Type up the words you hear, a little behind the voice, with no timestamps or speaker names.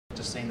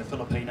just seen the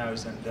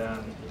Filipinos, and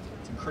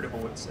it's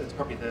incredible. It's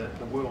probably the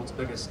world's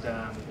biggest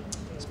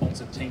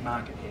sponsored team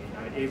market here.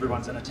 You know,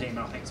 everyone's in a team, and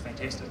I think it's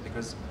fantastic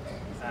because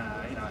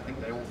you know, I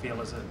think they all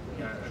feel as a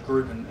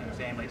group and a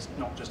family. It's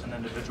not just an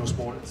individual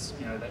sport. It's,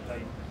 you know, that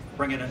they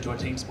bring it into a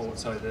team sport.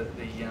 So the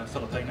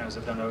Filipinos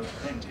have done a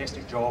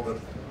fantastic job of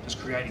just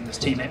creating this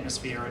team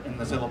atmosphere in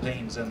the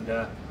Philippines, and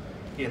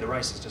yeah, the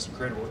race is just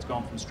incredible. It's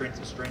gone from strength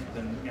to strength,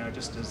 and you know,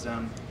 just as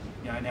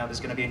you know, now there's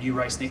going to be a new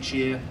race next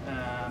year,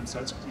 so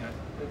it's, you know,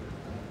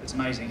 it's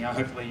amazing. You know,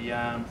 hopefully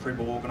Fred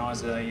will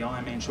organise a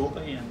Ironman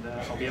shortly, and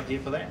I'll be up here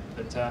for that.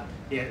 But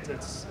yeah,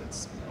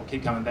 it's I'll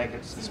keep coming back.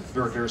 It's a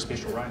very, very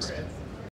special race.